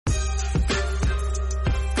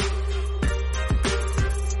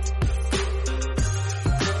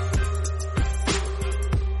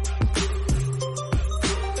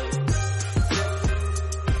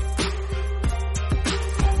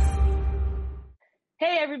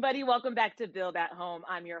Hey, everybody, welcome back to Build at Home.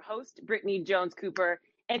 I'm your host, Brittany Jones Cooper,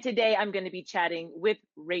 and today I'm going to be chatting with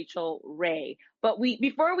Rachel Ray. But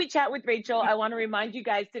before we chat with Rachel, I want to remind you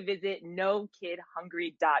guys to visit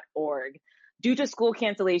nokidhungry.org. Due to school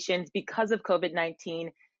cancellations because of COVID-19,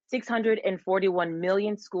 641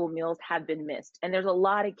 million school meals have been missed. And there's a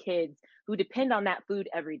lot of kids who depend on that food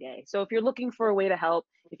every day. So if you're looking for a way to help,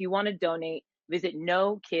 if you want to donate, visit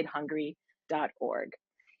nokidhungry.org.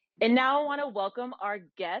 And now I want to welcome our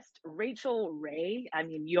guest, Rachel Ray. I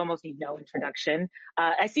mean, you almost need no introduction.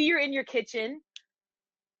 I see you're in your kitchen.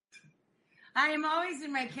 I am always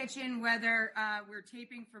in my kitchen, whether we're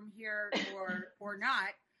taping from here or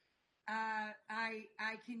not. I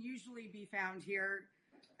can usually be found here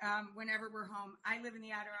whenever we're home. I live in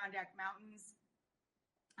the Adirondack Mountains.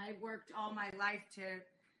 I've worked all my life to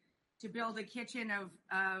build a kitchen of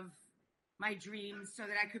my dreams so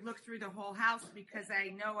that I could look through the whole house, because I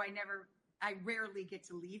know I rarely get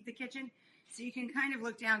to leave the kitchen. So you can kind of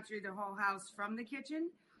look down through the whole house from the kitchen.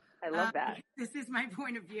 I love that. This is my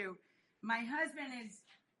point of view. My husband is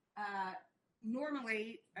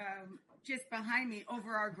normally just behind me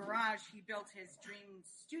over our garage. He built his dream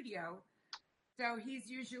studio. So he's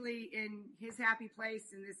usually in his happy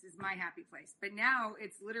place, and this is my happy place. But now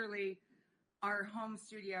it's literally our home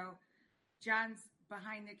studio. John's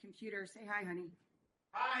behind the computer. Say hi, honey.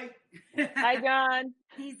 Hi. Hi, John.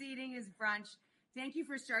 He's eating his brunch. Thank you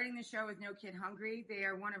for starting the show with No Kid Hungry. They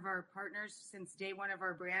are one of our partners since day one of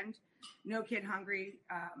our brand. No Kid Hungry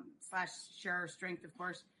 / Share Our Strength, of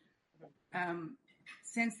course.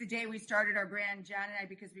 Since the day we started our brand, John and I,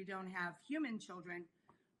 because we don't have human children,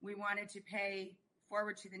 we wanted to pay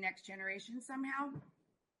forward to the next generation somehow.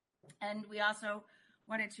 And we also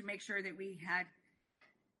wanted to make sure that we had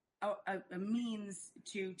a means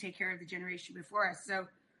to take care of the generation before us. So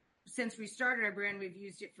since we started our brand, we've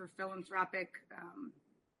used it for philanthropic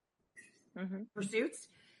pursuits.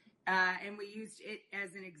 And we used it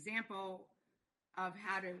as an example of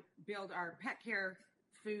how to build our pet care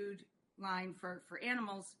food line for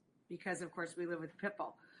animals, because of course we live with a pit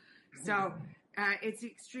bull. So it's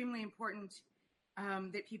extremely important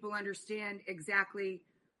that people understand exactly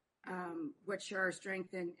what Share Our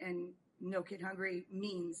Strength and No Kid Hungry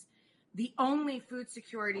means. The only food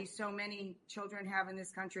security so many children have in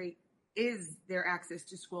this country is their access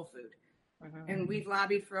to school food. And we've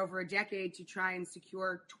lobbied for over a decade to try and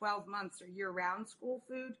secure 12 months or year-round school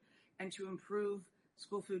food and to improve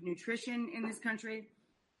school food nutrition in this country.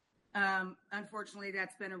 Unfortunately,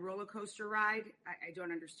 that's been a roller coaster ride. I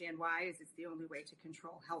don't understand why, as it's the only way to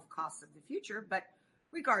control health costs of the future. But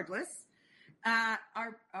regardless,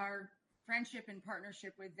 our friendship and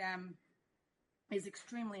partnership with them is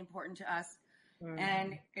extremely important to us.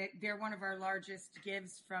 And they're one of our largest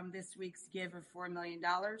gives from this week's give of $4 million.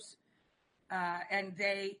 And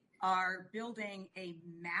they are building a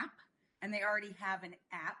map, and they already have an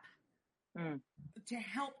app to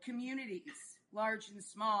help communities, large and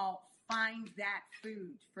small, find that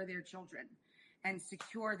food for their children and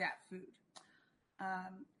secure that food.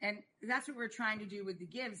 And that's what we're trying to do with the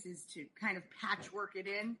gives, is to kind of patchwork it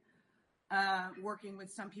in, working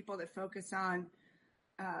with some people that focus on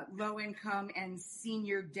low income and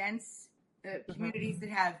senior dense communities that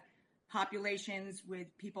have populations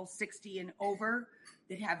with people 60 and over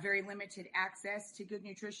that have very limited access to good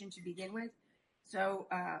nutrition to begin with. So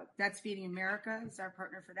that's Feeding America is our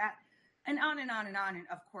partner for that. And on and on and on. And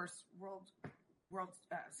of course, World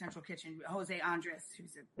Central Kitchen, Jose Andres,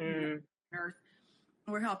 who's a Earth.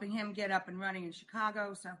 We're helping him get up and running in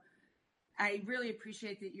Chicago. So I really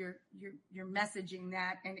appreciate that you're messaging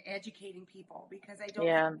that and educating people, because I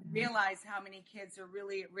don't realize how many kids are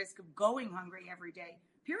really at risk of going hungry every day,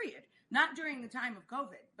 period. Not during the time of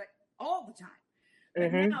COVID, but all the time.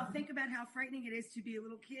 But now think about how frightening it is to be a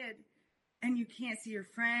little kid and you can't see your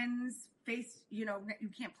friends face, you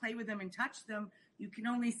can't play with them and touch them. You can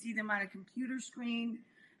only see them on a computer screen.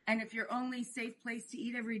 And if your only safe place to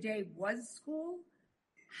eat every day was school,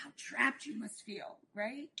 how trapped you must feel,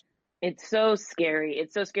 right? It's so scary.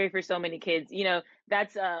 It's so scary for so many kids.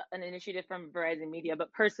 That's an initiative from Verizon Media,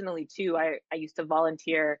 but personally too, I used to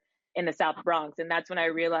volunteer in the South Bronx, and that's when I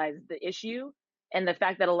realized the issue and the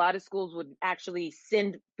fact that a lot of schools would actually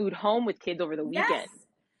send food home with kids over the weekend.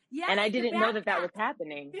 Yes, and I didn't know that was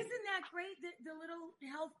happening. Isn't that great? The little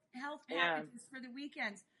health packages for the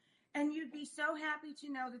weekends. And you'd be so happy to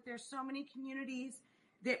know that there's so many communities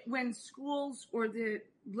that when schools or the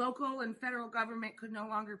local and federal government could no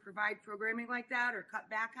longer provide programming like that or cut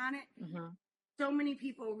back on it, so many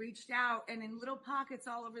people reached out, and in little pockets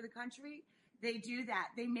all over the country, they do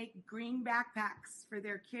that. They make green backpacks for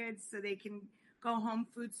their kids so they can go home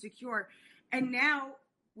food secure. And now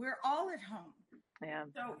we're all at home. Yeah.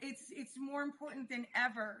 So it's more important than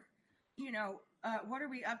ever. What are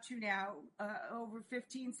we up to now? Over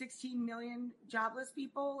 15, 16 million jobless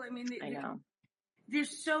people. I mean, I know.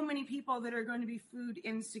 There's so many people that are going to be food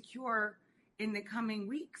insecure in the coming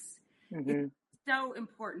weeks. Mm-hmm. It's so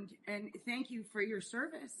important. And thank you for your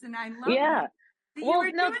service. And I love that you were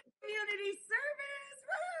doing community service.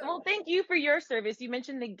 Woo! Well, thank you for your service. You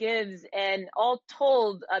mentioned the gives, and all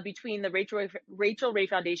told, between the Rachel Ray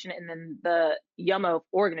Foundation and then the Yummo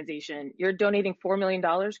organization, you're donating $4 million,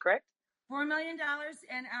 correct? $4 million,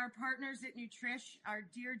 and our partners at Nutrish, our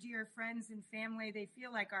dear, dear friends and family, they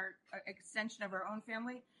feel like our extension of our own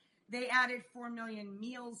family. They added 4 million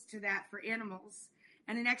meals to that for animals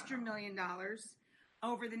and an extra $1 million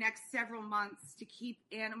over the next several months to keep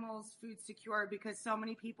animals food secure, because so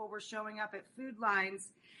many people were showing up at food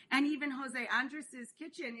lines. And even Jose Andres'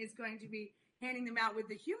 kitchen is going to be handing them out with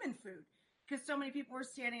the human food, because so many people were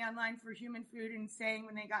standing online for human food and saying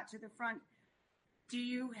when they got to the front, do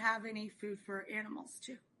you have any food for animals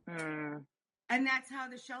too? And that's how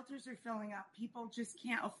the shelters are filling up. People just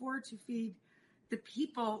can't afford to feed the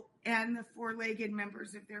people and the four-legged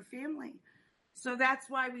members of their family. So that's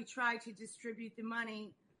why we try to distribute the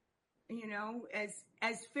money,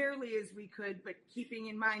 as fairly as we could, but keeping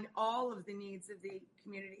in mind all of the needs of the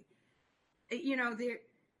community.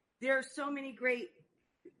 There are so many great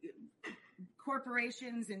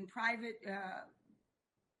corporations and private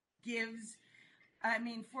gives. I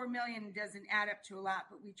mean, 4 million doesn't add up to a lot,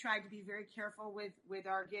 but we tried to be very careful with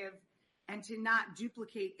our give and to not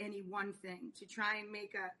duplicate any one thing, to try and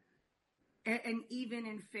make an even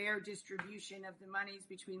and fair distribution of the monies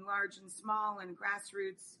between large and small and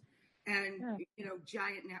grassroots and,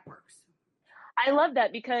 giant networks. I love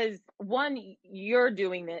that, because one, you're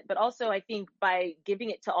doing it, but also I think by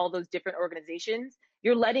giving it to all those different organizations,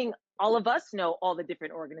 you're letting all of us know all the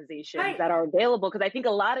different organizations that are available, because I think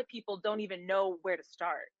a lot of people don't even know where to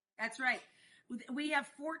start. That's right. We have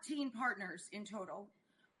 14 partners in total.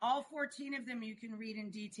 All 14 of them you can read in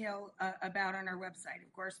detail about on our website,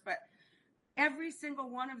 of course, but every single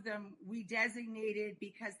one of them we designated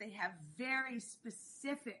because they have very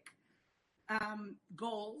specific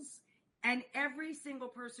goals. And every single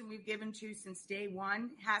person we've given to since day one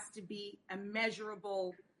has to be a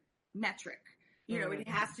measurable metric. It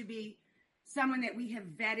has to be someone that we have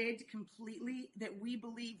vetted completely, that we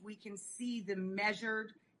believe we can see the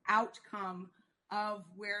measured outcome of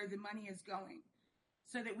where the money is going,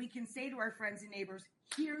 so that we can say to our friends and neighbors,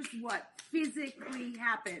 here's what physically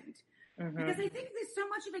happened. Because I think that so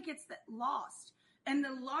much of it gets lost. And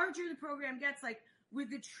the larger the program gets, like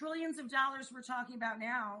with the trillions of dollars we're talking about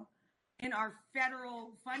now in our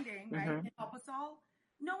federal funding, right, to help us all,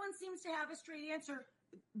 no one seems to have a straight answer.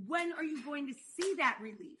 When are you going to see that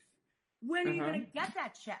relief? When are you going to get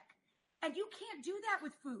that check? And you can't do that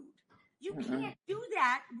with food. You can't do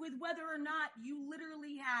that with whether or not you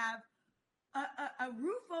literally have a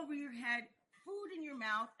roof over your head, food in your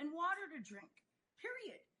mouth, and water to drink,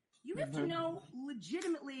 period. You have to know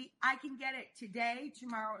legitimately, I can get it today,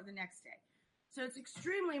 tomorrow, or the next day. So it's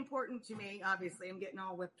extremely important to me, obviously, I'm getting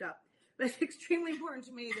all whipped up, but it's extremely important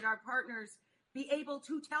to me that our partners be able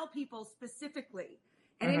to tell people specifically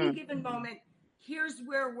at any given moment, here's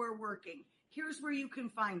where we're working. Here's where you can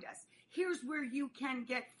find us. Here's where you can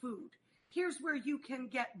get food. Here's where you can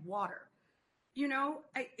get water.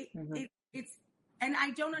 It's, and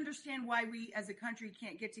I don't understand why we as a country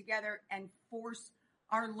can't get together and force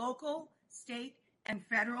our local, state, and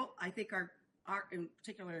federal. I think our in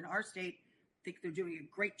particular in our state, I think they're doing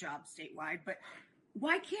a great job statewide, but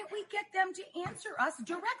why can't we get them to answer us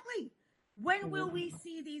directly? When will we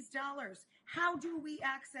see these dollars? How do we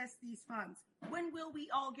access these funds? When will we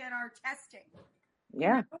all get our testing?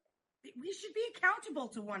 Yeah. We should be accountable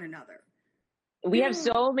to one another. We have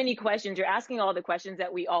so many questions. You're asking all the questions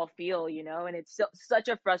that we all feel, and it's such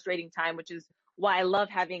a frustrating time, which is why I love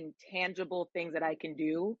having tangible things that I can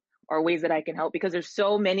do or ways that I can help, because there's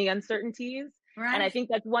so many uncertainties. Right. And I think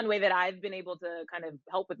that's one way that I've been able to kind of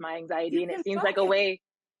help with my anxiety. And it seems like a way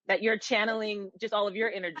that you're channeling just all of your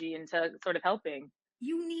energy into sort of helping.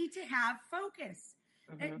 You need to have focus.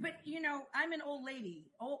 But, I'm an old lady.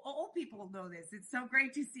 Old people know this. It's so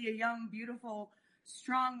great to see a young, beautiful,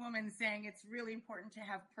 strong woman saying it's really important to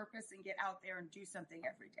have purpose and get out there and do something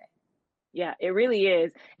every day. Yeah, it really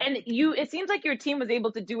is. And it seems like your team was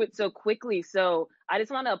able to do it so quickly. So I just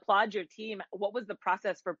want to applaud your team. What was the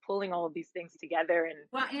process for pulling all of these things together?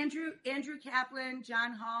 Well, Andrew Kaplan,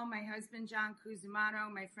 John Hall, my husband, John Cusimano,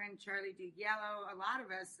 my friend, Charlie DiGiello, a lot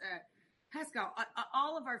of us, Pascal,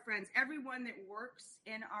 all of our friends, everyone that works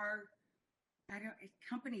in our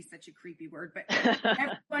company's such a creepy word, but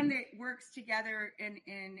everyone that works together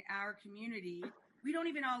in our community, we don't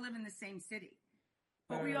even all live in the same city,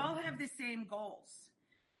 but we all have the same goals.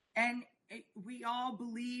 And we all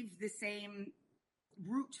believe the same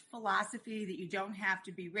root philosophy that you don't have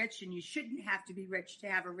to be rich and you shouldn't have to be rich to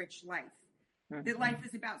have a rich life. That life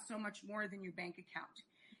is about so much more than your bank account.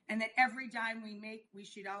 And that every dime we make, we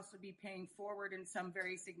should also be paying forward in some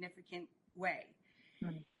very significant way.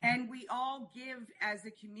 And we all give as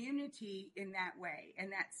a community in that way, in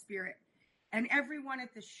that spirit. And everyone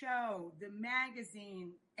at the show, the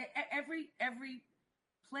magazine, every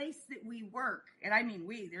place that we work, and I mean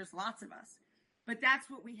there's lots of us, but that's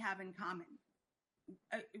what we have in common.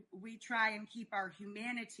 We try and keep our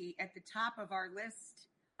humanity at the top of our list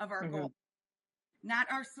of our goals, not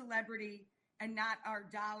our celebrity and not our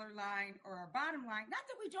dollar line or our bottom line. Not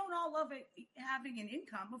that we don't all love it, having an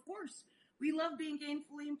income, of course. We love being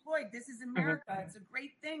gainfully employed. This is America. It's a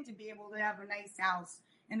great thing to be able to have a nice house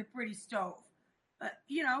and a pretty stove. But,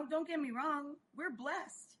 don't get me wrong, we're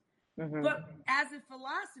blessed. But as a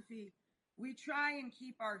philosophy, we try and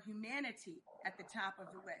keep our humanity at the top of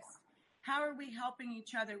the list. How are we helping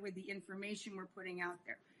each other with the information we're putting out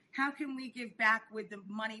there? How can we give back with the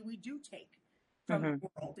money we do take from the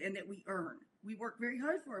world and that we earn? We work very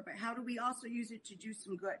hard for it, but how do we also use it to do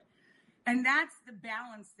some good? And that's the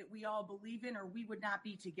balance that we all believe in, or we would not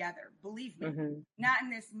be together. Believe me, not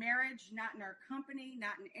in this marriage, not in our company,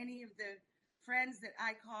 not in any of the friends that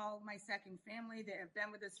I call my second family that have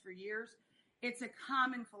been with us for years. It's a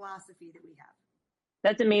common philosophy that we have.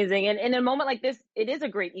 That's amazing. And in a moment like this, it is a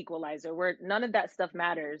great equalizer where none of that stuff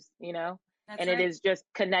matters, That's and right. It is just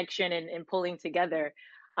connection and pulling together,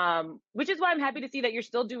 which is why I'm happy to see that you're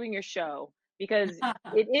still doing your show, because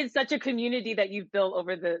it is such a community that you've built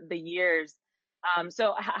over the years.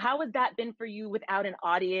 So how has that been for you without an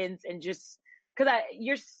audience and just because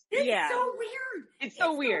It's so weird. It's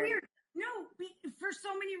so weird. No, for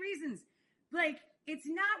so many reasons. Like, it's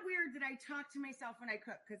not weird that I talk to myself when I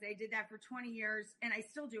cook, because I did that for 20 years and I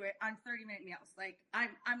still do it on 30-minute meals. Like,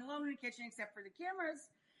 I'm alone in the kitchen except for the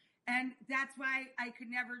cameras. And that's why I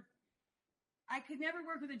could never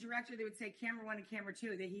work with a director that would say camera one and camera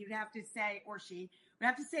two, that he would have to say, or she would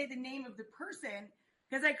have to say the name of the person,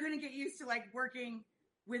 because I couldn't get used to like working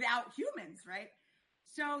without humans, right?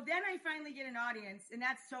 So then I finally get an audience, and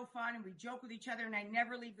that's so fun, and we joke with each other, and I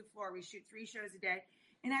never leave the floor. We shoot 3 shows a day,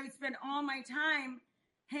 and I would spend all my time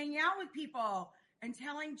hanging out with people and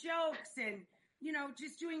telling jokes and,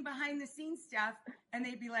 just doing behind-the-scenes stuff, and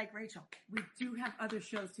they'd be like, Rachel, we do have other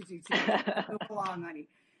shows to do today. Go along, honey.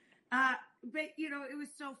 But, it was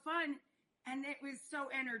so fun, and it was so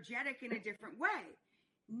energetic in a different way.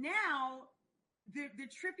 Now, the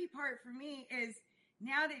trippy part for me is,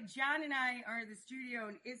 now that John and I are in the studio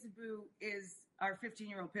and Isabu is our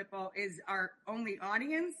 15-year-old pit bull, is our only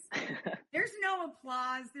audience, there's no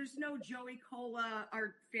applause. There's no Joey Cola,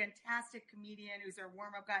 our fantastic comedian who's our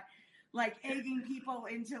warm-up guy, like egging people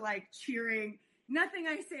into like cheering. Nothing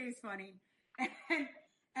I say is funny.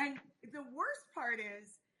 And the worst part is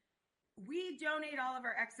we donate all of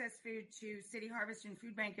our excess food to City Harvest and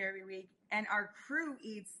Food Bank every week, and our crew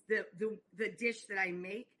eats the dish that I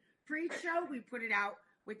make. For each show, we put it out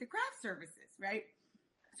with the craft services, right?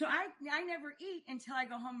 So I never eat until I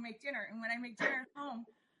go home and make dinner. And when I make dinner at home,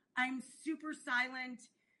 I'm super silent,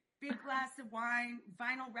 big glass of wine,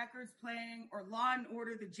 vinyl records playing, or Law and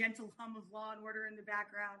Order, the gentle hum of Law and Order in the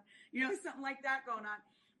background, something like that going on.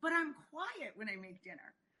 But I'm quiet when I make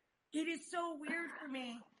dinner. It is so weird for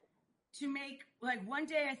me to make, like, one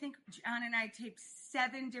day I think John and I taped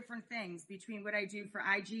 7 different things between what I do for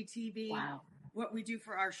IGTV, wow, what we do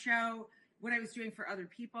for our show, what I was doing for other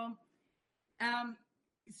people.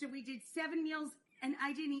 So we did 7 meals, and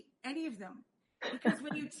I didn't eat any of them, because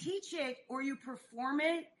when you teach it or you perform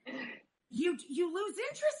it, you lose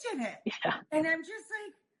interest in it. Yeah. And I'm just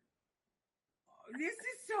like, oh, this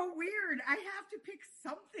is so weird. I have to pick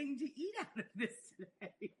something to eat out of this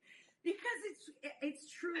today, because it's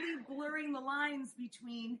truly blurring the lines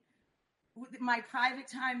between my private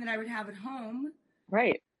time that I would have at home,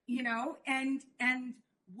 right? And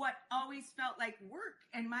what always felt like work.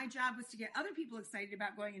 And my job was to get other people excited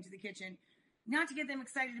about going into the kitchen, not to get them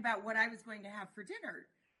excited about what I was going to have for dinner.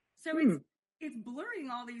 So it's blurring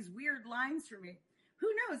all these weird lines for me. Who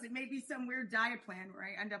knows? It may be some weird diet plan where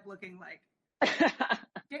I end up looking like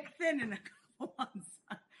thick, thin in a couple months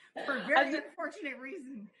for a very unfortunate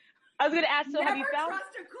reason. I was going to ask, so have you found... Never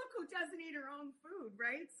trust a cook who doesn't eat her own food,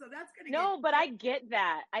 right? So that's going to No, but I get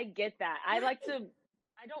that. I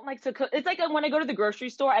don't like to cook. It's like when I go to the grocery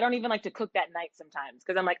store, I don't even like to cook that night sometimes,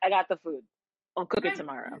 because I'm like, I got the food. I'll cook it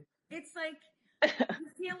tomorrow. It's like, you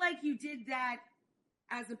feel like you did that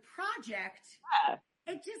as a project. Yeah.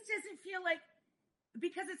 It just doesn't feel like,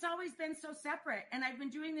 because it's always been so separate. And I've been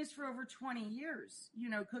doing this for over 20 years,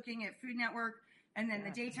 cooking at Food Network. And then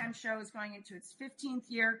the daytime show is going into its 15th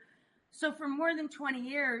year. So for more than 20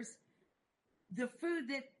 years, the food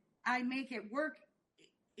that I make at work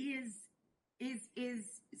is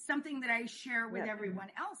something that I share with everyone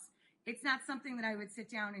else. It's not something that I would sit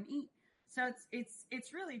down and eat. So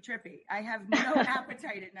it's really trippy. I have no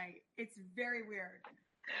appetite at night. It's very weird.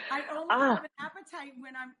 I only have an appetite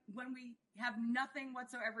when we have nothing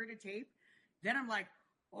whatsoever to tape. Then I'm like,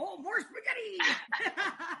 oh, more spaghetti.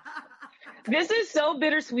 This is so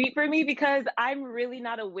bittersweet for me because I'm really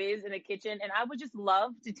not a whiz in the kitchen, and I would just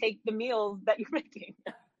love to take the meals that you're making.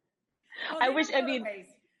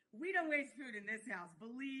 We don't waste food in this house.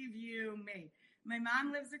 Believe you me. My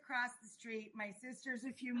mom lives across the street. My sister's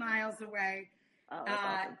a few miles away. Oh,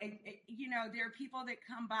 awesome. There are people that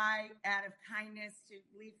come by out of kindness to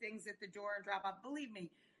leave things at the door and drop off. Believe me,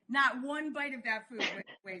 not one bite of that food went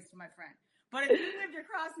to waste, my friend. But if you lived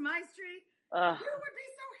across my street, you would be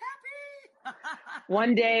so happy.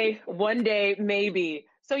 One day, maybe.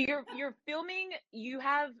 So you're filming, you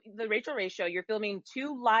have the Rachael Ray Show, you're filming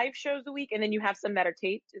 2 live shows a week, and then you have some that are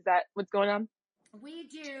taped. Is that what's going on? We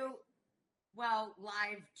do,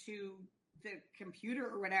 live to the computer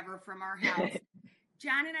or whatever from our house.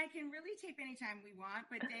 John and I can really tape anytime we want,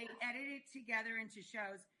 but they edit it together into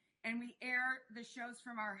shows, and we air the shows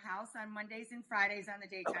from our house on Mondays and Fridays on the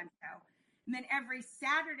daytime show. And then every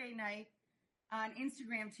Saturday night on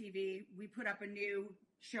Instagram TV, we put up a new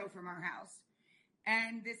show from our house.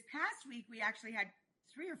 And this past week, we actually had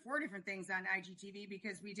 3 or 4 different things on IGTV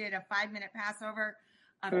because we did a 5-minute Passover,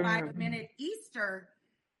 a 5-minute Easter,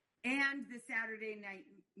 and the Saturday night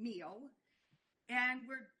meal. And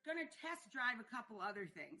we're going to test drive a couple other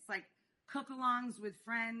things, like cook-alongs with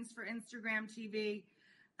friends for Instagram TV.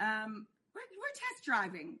 We're test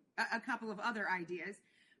driving a couple of other ideas.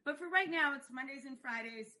 But for right now, it's Mondays and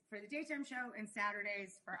Fridays for the daytime show and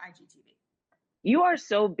Saturdays for IGTV. You are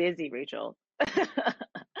so busy, Rachael.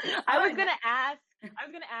 I was going to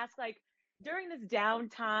ask, like, during this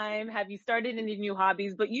downtime, have you started any new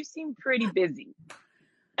hobbies? But you seem pretty busy.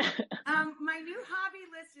 My new hobby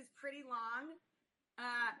list is pretty long.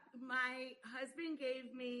 My husband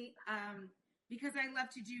gave me, because I love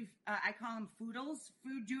to do, I call them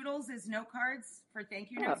food doodles as note cards for thank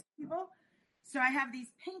you notes to people. So I have these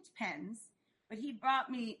paint pens, but he bought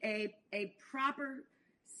me a proper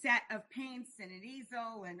set of paints and an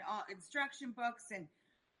easel and all instruction books and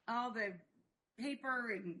all the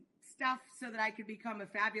paper and stuff so that I could become a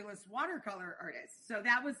fabulous watercolor artist. So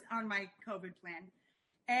that was on my COVID plan.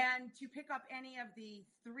 And to pick up any of the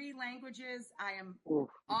 3 languages I am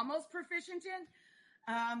almost proficient in,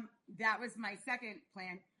 that was my second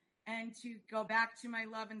plan. And to go back to my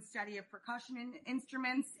love and study of percussion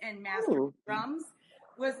instruments and master drums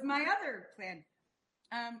was my other plan.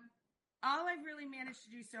 All I've really managed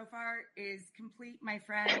to do so far is complete my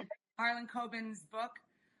friend Harlan Coben's book,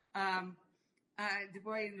 The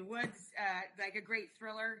Boy in the Woods, like a great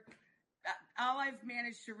thriller. All I've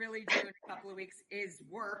managed to really do in a couple of weeks is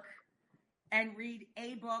work and read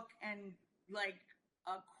a book and like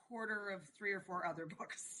a quarter of 3 or 4 other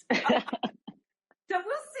books. So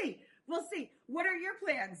we'll see. What are your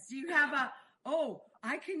plans? Do you have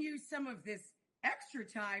I can use some of this extra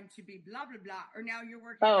time to be blah, blah, blah, or now you're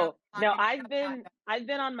working? No, I've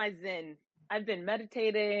been on my Zen. I've been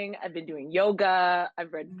meditating. I've been doing yoga.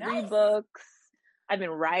 I've read 3 books. I've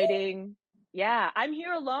been writing. Yeah, I'm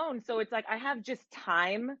here alone. So it's like I have just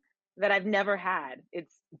time that I've never had.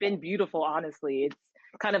 It's been beautiful, honestly. It's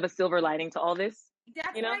kind of a silver lining to all this. That's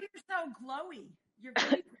why you're so glowy. You're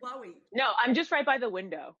really glowy. No, I'm just right by the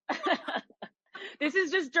window. This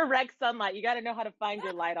is just direct sunlight. You got to know how to find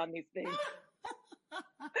your light on these things.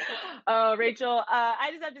 Rachael,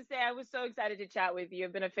 I just have to say I was so excited to chat with you.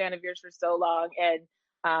 I've been a fan of yours for so long, and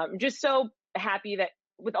I'm just so happy that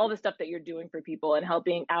with all the stuff that you're doing for people and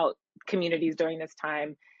helping out communities during this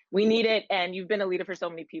time, we need it. And you've been a leader for so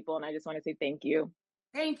many people, and I just want to say thank you.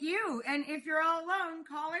 Thank you. And if you're all alone,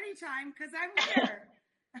 call anytime because I'm here.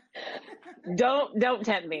 Don't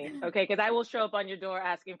tempt me, okay? Because I will show up on your door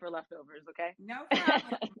asking for leftovers, okay? No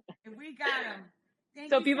problem. We got them. Thank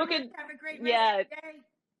so you people so can much. Have a great rest of the day.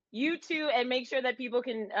 You too, and make sure that people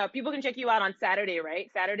can check you out on Saturday,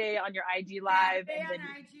 right? Saturday on your IG Live. Saturday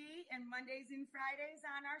on IG and Mondays and Fridays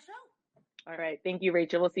on our show. All right. Thank you,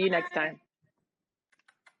 Rachael. We'll see you next time.